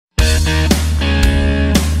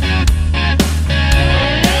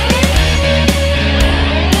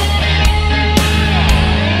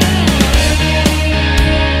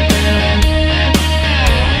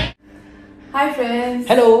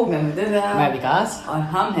विकास और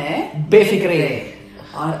हम हैं बेफिक्रे।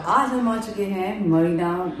 और आज हम आ चुके हैं Marina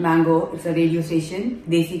mango, it's a radio station,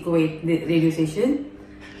 देसी कुवैत रेडियो स्टेशन।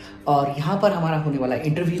 और यहाँ पर हमारा होने वाला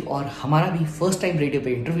इंटरव्यू, और हमारा भी फर्स्ट टाइम रेडियो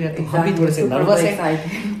पे इंटरव्यू है, तो हम भी थोड़े से नर्वस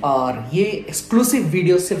हैं। और ये एक्सक्लूसिव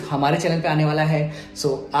वीडियो सिर्फ हमारे चैनल पे आने वाला है। सो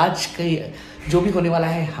आज के जो भी होने वाला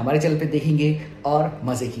है हमारे चैनल पे देखेंगे और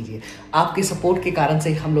मजे कीजिए। आपके सपोर्ट के कारण से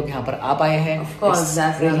हम लोग यहाँ पर आ पाए हैं। Of course,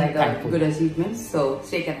 that's like a good achievement. So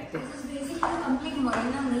stay connected. This is basically a complete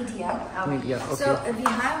Marina Media. Media, okay. So we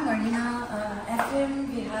have Marina FM,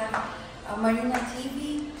 we have Marina TV,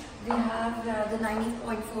 we have the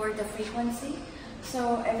 90.4 the frequency. So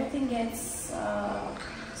everything gets.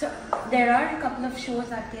 So there are a couple of shows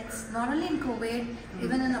that gets not only in Kuwait,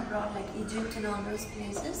 even in abroad like Egypt and all those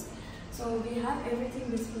places. So we have everything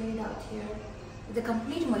displayed out here. The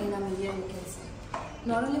complete Marina Media, you can say.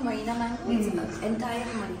 Not only Marina Mango, it's entire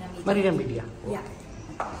Marina Media. Marina Media. Yeah.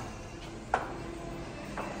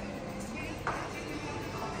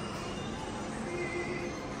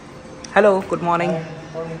 Hello, good morning.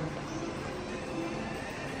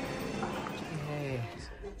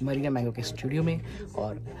 Marina mango के studio में,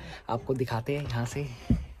 और आपको दिखाते हैं यहाँ से।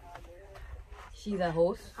 She's a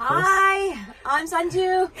host. Hi, I'm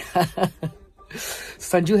Sanju.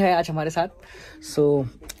 Sanju है आज हमारे साथ। सो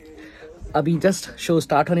अभी जस्ट शो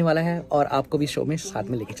स्टार्ट होने वाला है और आपको भी शो में साथ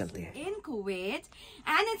में लेके चलते हैं। In Kuwait,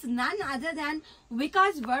 and it's none other than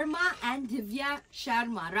Vikas Verma and Divya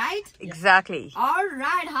Sharma, right? Exactly. All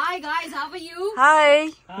right. Hi guys, how are you? Hi,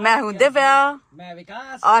 मैं हूँ दिव्या मैं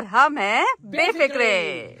विकास और हम हैं Befikre.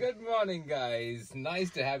 Good morning, guys. Nice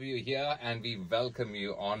to have you here, and we welcome you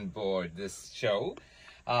on board this show.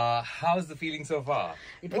 How's the feeling so far?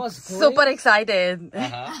 It was Super excited.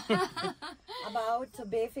 About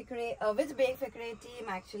Befikre, with Befikre team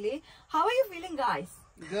actually. How are you feeling, guys?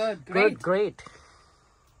 great.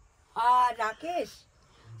 Rakesh.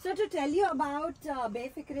 So to tell you about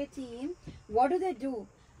Befikre team, what do?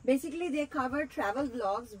 Basically, they cover travel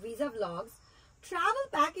vlogs, visa vlogs, travel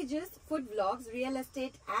packages, food vlogs, real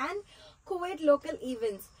estate, and Kuwait local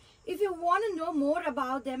events. If you want to know more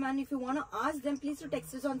about them and if you want to ask them, please do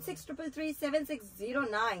text us on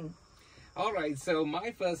 6333-7609. All right. So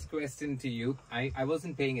my first question to you, I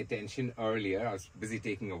wasn't paying attention earlier. I was busy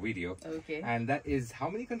taking a video. Okay. And that is, how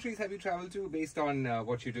many countries have you traveled to based on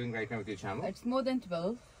what you're doing right now with your channel? It's more than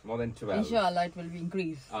 12. More than 12. Inshallah, it will be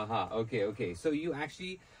increased. Okay. So you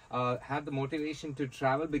actually have the motivation to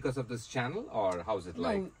travel because of this channel, or how's it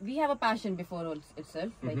like? No, we have a passion before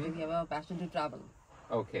itself. Like we have a passion to travel.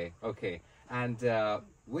 Okay. And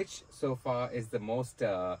which so far is the most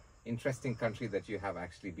interesting country that you have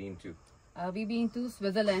actually been to? We've been to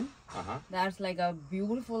Switzerland. That's like a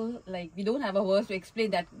beautiful, like we don't have a words to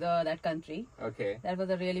explain that country. Okay. That was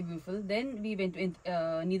a really beautiful. Then we went to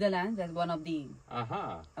Netherlands. That's one of the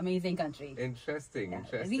amazing countries. Interesting.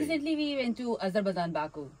 Recently we went to Azerbaijan,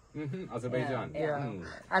 Baku. Azerbaijan. Yeah.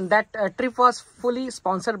 And that trip was fully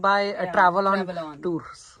sponsored by Travel on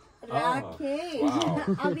Tours. Rakesh,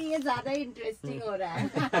 wow. अभी ये ज्यादा interesting हो रहा है।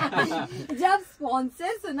 जब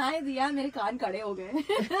sponsor सुनाई दिया मेरे कान खड़े हो गए।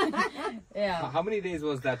 Yeah. How many days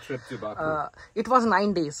was that trip to Baku? It was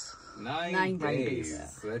 9 days. 9 days.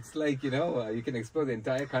 So it's like, you can explore the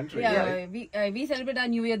entire country. Yeah, right? we celebrate our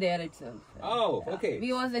New Year there itself. Oh, okay.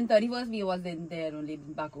 We was in 31st. We was in there only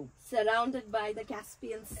in Baku. Surrounded by the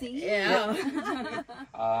Caspian Sea. Yeah.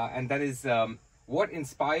 And that is what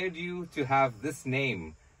inspired you to have this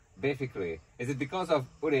name, Befikre. Is it because of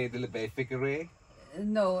Ure Dil Befikre?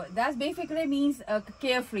 No, that's Befikre means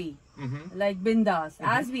carefree, like bindas,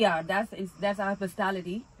 as we are. That's our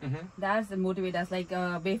personality. That's motivate us, like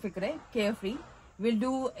Befikre, carefree. We'll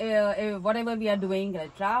do whatever we are doing,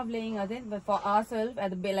 like traveling, but for ourselves,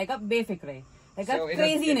 like a Befikre. Like So a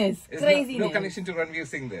craziness. No connection to Ranveer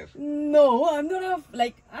Singh there. No, I'm not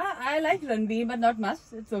I like Ranveer, but not much.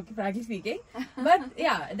 It's okay, frankly speaking. But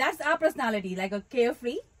yeah, that's our personality, like a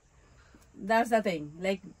carefree. That's the thing,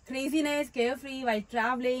 like craziness, carefree, while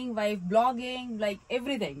traveling, while blogging, like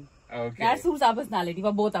everything. Okay. That suits our personality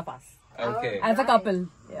for both of us. Okay. As a couple.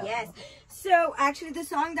 Yeah. Yes. So actually, the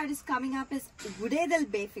song that is coming up is "Bude Dil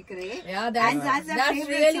Befikre." Yeah, and that's our favorite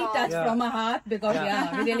really song. touched from my heart because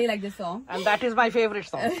we really like this song. And that is my favorite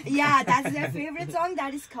song. Yeah, that's their favorite song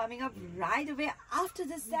that is coming up right away after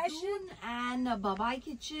this session. And Babai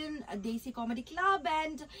Kitchen, Desi Comedy Club,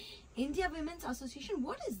 and India Women's Association.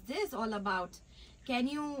 What is this all about? Can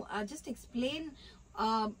you just explain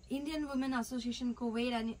Indian Women Association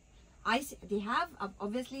Kuwait? And they have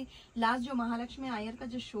obviously last जो महालक्ष्मी आयर का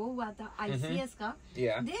जो show हुआ था ICS का,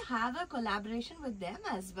 they have a collaboration with them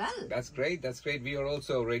as well. That's great. We are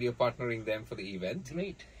also radio partnering them for the event.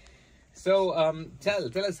 Great. So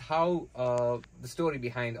tell us how the story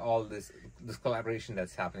behind all this collaboration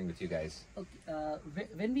that's happening with you guys. Okay,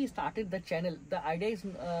 when we started the channel, the idea is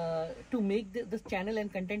to make this channel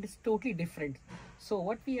and content is totally different. So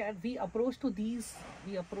what we approach to these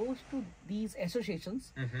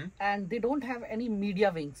associations, and they don't have any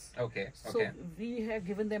media wings. Okay. So we have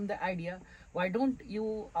given them the idea, why don't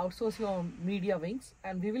you outsource your media wings,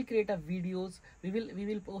 and we will create a videos, we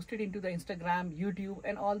will post it into the Instagram, YouTube,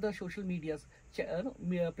 and all the social medias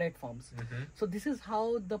platforms. So this is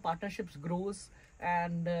how the partnerships grows,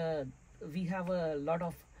 and we have a lot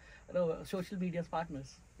of social media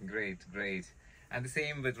partners. Great. And the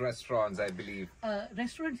same with restaurants, I believe.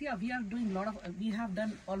 Restaurants, yeah, we are doing a lot of. We have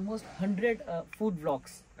done almost 100 food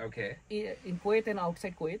vlogs. Okay. In Kuwait and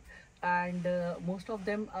outside Kuwait, and most of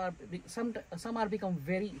them are some are become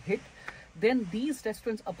very hit. Then these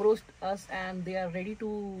restaurants approached us, and they are ready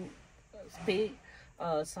to pay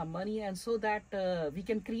some money, and so that we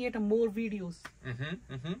can create more videos.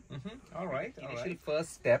 All right. Initial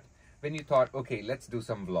first step, when you thought, okay, let's do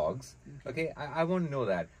some vlogs. Okay, I want to know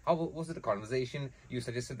that. How was it a conversation? You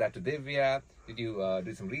suggested that to Divya. Did you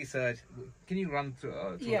do some research? Can you run through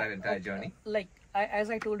that entire journey? Like as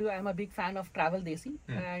I told you, I'm a big fan of travel Desi,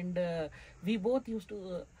 and we both used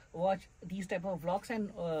to watch these type of vlogs.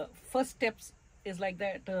 And first steps is like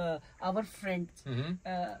that. Our friends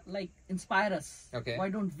like inspire us. Okay. Why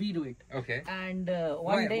don't we do it? Okay. And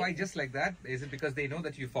one day, why just like that? Is it because they know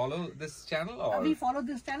that you follow this channel, or we follow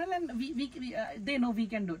this channel, and we they know we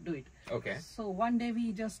can do it. Okay. So one day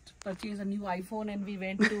we just purchased a new iPhone, and we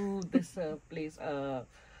went to this place.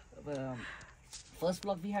 First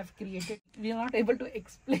vlog we have created, we are not able to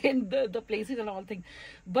explain the places and all things,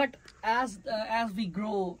 but as we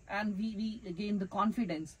grow and we gain the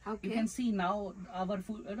confidence, you can see now our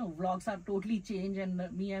vlogs are totally changed, and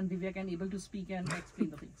me and Divya can able to speak and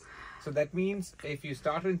explain the things. So that means if you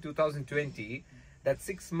started in 2020, that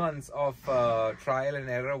 6 months of trial and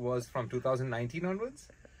error was from 2019 onwards?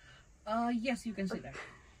 Yes, you can say that.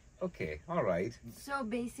 Okay, all right. So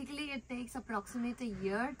basically it takes approximately a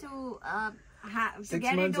year to 6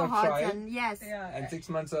 get months into of hot trial? sun. Yes. Yeah, And 6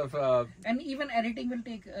 months of and even editing will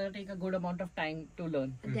take a good amount of time to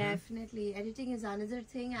learn. Definitely. Editing is another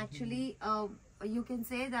thing. Actually, you can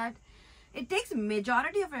say that it takes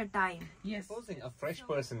majority of your time. Yes. Supposing a fresh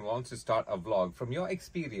person wants to start a vlog, from your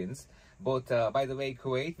experience, both, by the way,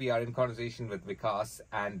 Kuwait, we are in conversation with Vikas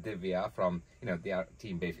and Divya from, their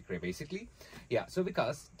team Befikre, basically. Yeah, so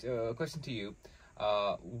Vikas, question to you.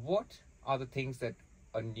 What are the things that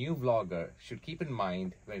a new vlogger should keep in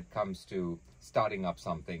mind when it comes to starting up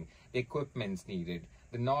something, the equipments needed,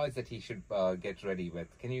 the noise that he should get ready with?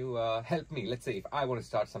 Can you help me? Let's say if I want to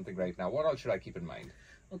start something right now, what all should I keep in mind?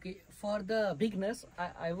 Okay, for the beginners,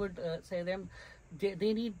 I would say them,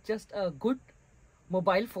 they need just a good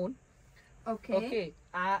mobile phone. Okay,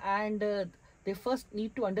 and they first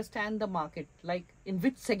need to understand the market, like in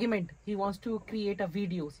which segment he wants to create a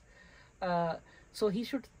videos. So he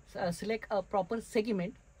should select a proper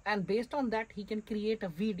segment, and based on that he can create a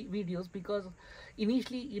videos, because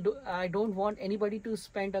initially I don't want anybody to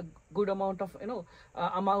spend a good amount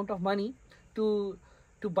of money to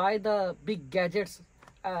buy the big gadgets.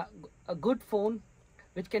 A good phone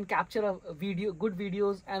which can capture a good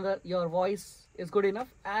videos, and your voice is good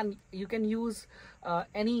enough, and you can use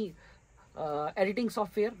any editing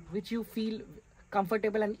software which you feel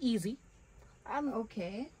comfortable and easy. And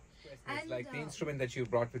It's like the instrument that you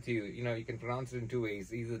brought with you, you can pronounce it in two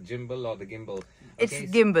ways, either gimbal or the gimbal. It's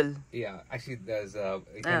gimbal. Yeah, actually there's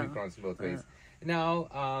it can be pronounced both ways. Now,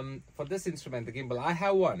 for this instrument, the gimbal, I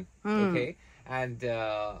have one, okay, and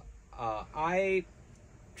I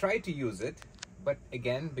try to use it, but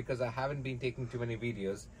again, because I haven't been taking too many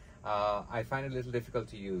videos, I find it a little difficult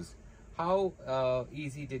to use. How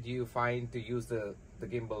easy did you find to use the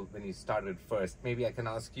gimbal when you started first? Maybe I can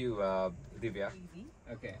ask you, Divya.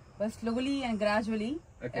 Okay. But slowly and gradually,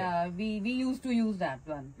 we used to use that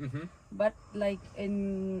one. But like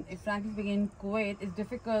if frankly speaking, Kuwait, it's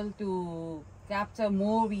difficult to capture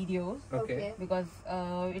more videos. Okay. Because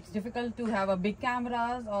it's difficult to have a big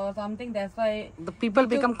cameras or something. That's why The people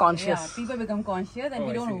become conscious. Yeah, people become conscious, and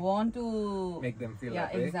we don't want to make them feel yeah,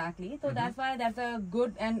 that way. exactly. So that's why that's a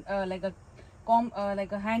good and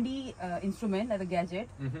like a handy instrument, like a gadget.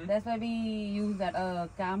 That's why we use that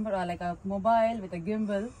camera, like a mobile with a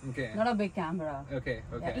gimbal. Okay. Not a big camera. Okay.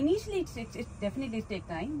 Yeah, initially it definitely takes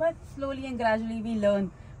time, but slowly and gradually we learn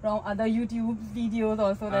from other YouTube videos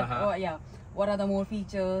also that what are the more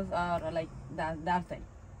features or like that thing.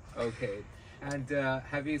 Okay. And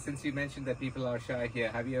have you, since you mentioned that people are shy here,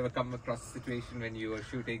 have you ever come across a situation when you were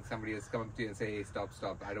shooting, somebody has come up to you and say, hey, stop,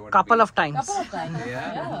 I don't want Couple to of times. Couple of times.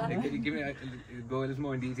 Yeah? Can you give me go a little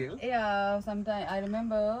more in detail? Yeah, sometime I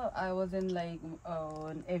remember I was in like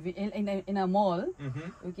in a mall,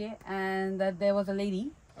 okay, and that there was a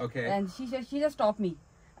lady, Okay. and she just stopped me,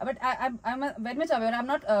 but I'm very much aware I'm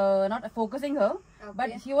not focusing her, but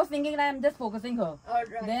she was thinking that I'm just focusing her.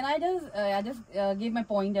 Alright. Then I just gave my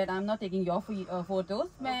point that I'm not taking your photos.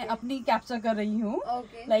 मैं अपनी capture कर रही हूँ.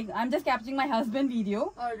 Okay. Like I'm just capturing my husband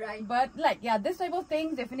video. Alright. But like yeah, this type of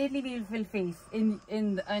things definitely we will face in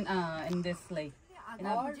this like.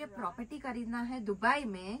 अगर मुझे property खरीदना है Dubai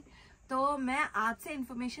में तो मैं आपसे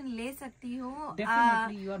इंफॉर्मेशन ले सकती हूँ.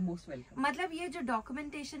 Definitely, you are most welcome. मतलब ये जो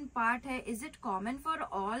डॉक्यूमेंटेशन पार्ट है, is it common for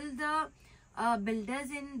all the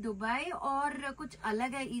builders in Dubai और कुछ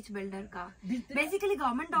अलग है ईच बिल्डर का? बेसिकली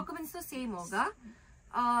गवर्नमेंट डॉक्यूमेंट्स तो सेम होगा.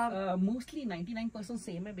 Mostly 99%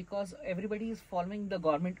 same है because everybody is following the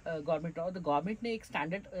government law. The government ने एक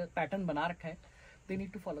standard pattern बना रखा है. They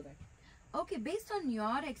need to follow that. Okay, based on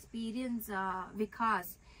your experience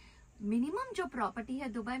Vikas, minimum जो प्रॉपर्टी है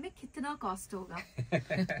दुबई में कितना कॉस्ट होगा?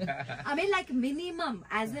 I mean like minimum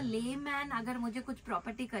as a layman अगर मुझे कुछ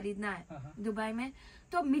प्रॉपर्टी खरीदना है दुबई में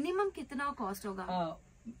तो मिनिमम कितना कॉस्ट होगा?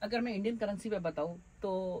 अगर मैं इंडियन करेंसी में बताऊं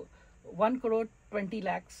तो 1,20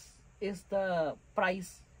 lakhs is the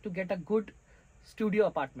price to get a good studio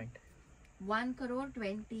apartment. 1,20 crore.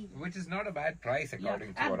 Which is not a bad price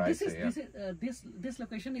according to And what I say. This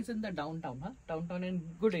location is in the downtown, downtown in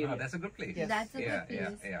good area. Oh, that's a good place. Yes. That's a good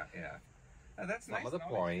place. Yeah. That's nice. Another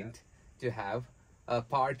knowledge, point to have a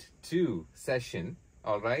part 2 session,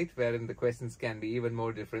 all right, wherein the questions can be even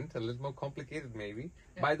more different, a little more complicated maybe.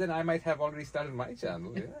 By then I might have already started my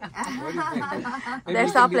channel. Yeah. What do you think? Maybe That's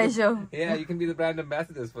you can our be the- pleasure. Yeah, you can be the brand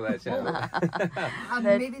ambassadors for that channel.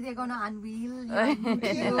 Maybe they're gonna unveil your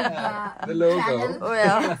YouTube The logo. channel. Oh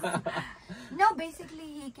yeah. No, basically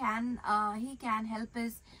he can help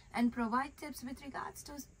us and provide tips with regards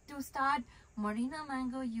to start Marina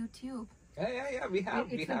Mango YouTube. Yeah. We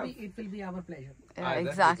have. It will be our pleasure. Yeah, That'd be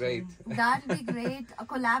exactly. great. That'd be great. A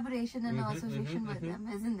collaboration and association with them,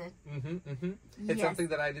 isn't it? It's Yes. something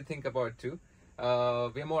that I did think about too.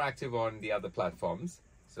 We're more active on the other platforms,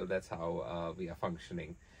 so that's how we are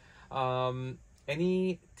functioning. Any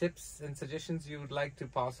tips and suggestions you would like to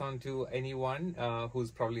pass on to anyone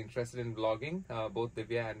who's probably interested in vlogging, both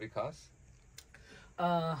Divya and Vikas?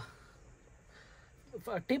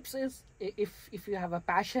 Tips is if you have a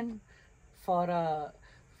passion for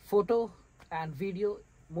photo and video,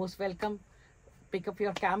 most welcome. Pick up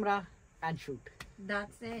your camera and shoot.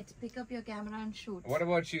 That's it. Pick up your camera and shoot. What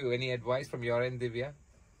about you? Any advice from your end, Divya?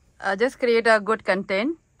 Just create a good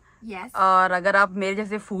content. Yes. और अगर आप मेरे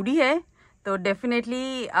जैसे foodie है तो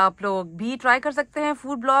definitely आप लोग भी ट्राई कर सकते हैं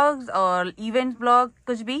फूड ब्लॉग्स और इवेंट ब्लॉग,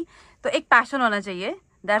 कुछ भी. तो एक पैशन होना चाहिए.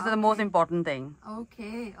 That's the most important thing.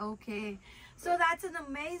 Okay. So that's an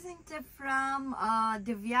amazing tip from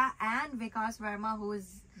Divya and Vikas Verma, who is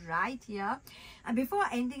right here. And before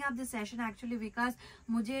ending up the session, actually, Vikas,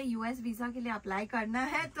 मुझे US visa के लिए apply करना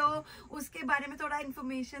है, तो उसके बारे में थोड़ा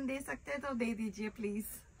information दे सकते हैं तो दे दीजिए,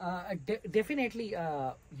 please. Definitely,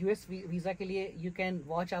 US visa के लिए you can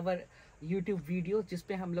watch our YouTube videos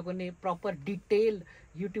जिसपे हम लोगों ने proper detail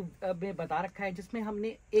YouTube में बता रखा है, जिसमें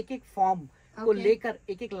हमने एक फॉर्म को लेकर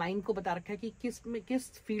एक लाइन को बता रखा है कि किस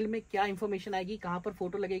फील्ड में क्या इंफॉर्मेशन आएगी, कहाँ पर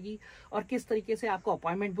फोटो लगेगी और किस तरीके से आपको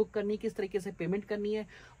अपॉइंटमेंट बुक करनी है, किस तरीके से पेमेंट करनी है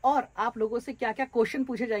और आप लोगों से क्या क्या क्वेश्चन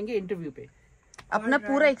पूछे जाएंगे इंटरव्यू पे. अपना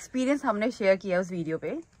पूरा एक्सपीरियंस हमने शेयर किया उस वीडियो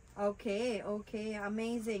पे. Okay,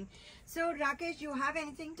 amazing. So Rakesh, you have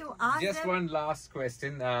anything to ask Just them? one last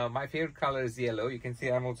question. My favorite color is yellow. You can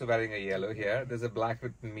see I'm also wearing a yellow here. There's a black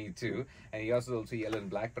with me too, and he also yellow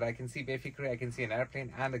and black. But I can see Befikre, I can see an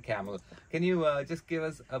airplane and a camel. Can you just give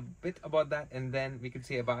us a bit about that, and then we can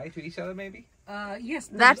say a bye to each other, maybe? Yes.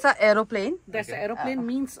 That's an aeroplane. That's an aeroplane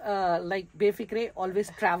means like Befikre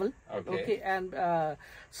always travel. Okay, and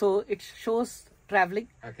so it shows traveling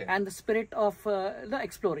and the spirit of the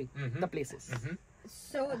exploring the places.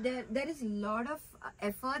 So there is a lot of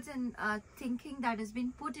efforts and thinking that has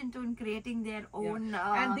been put into in creating their own.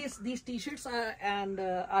 And these T-shirts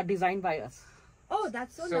are designed by us. Oh,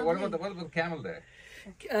 that's so So lovely. what about the camel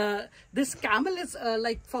there? This camel is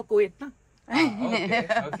like for Kuwait, na? Okay.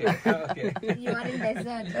 You are in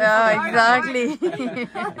desert. Exactly.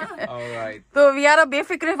 All right. So we are a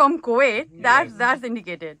Befikre from Kuwait. That's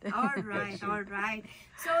indicated. All right.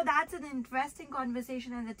 So that's an interesting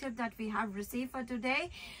conversation and the tip that we have received for today.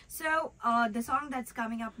 So the song that's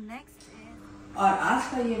coming up next is और आज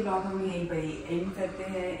का ये blog हम यहीं पर ही and करते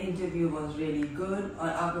हैं। Interview was really good और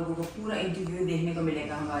आप लोगों को पूरा इंटरव्यू देखने को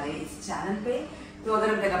मिलेगा हमारे इस चैनल पे। तो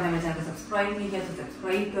अगर अब तक आपने मेरे चैनल को सब्सक्राइब नहीं किया तो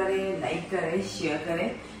सब्सक्राइब करें, लाइक करें, शेयर करें।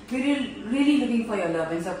 We really looking for your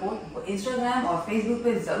love and support. Instagram और फेसबुक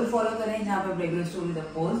पे जरूर फॉलो करें, जहाँ पर रेगुलर स्टोरीज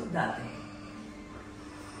और पोस्ट डालते हैं।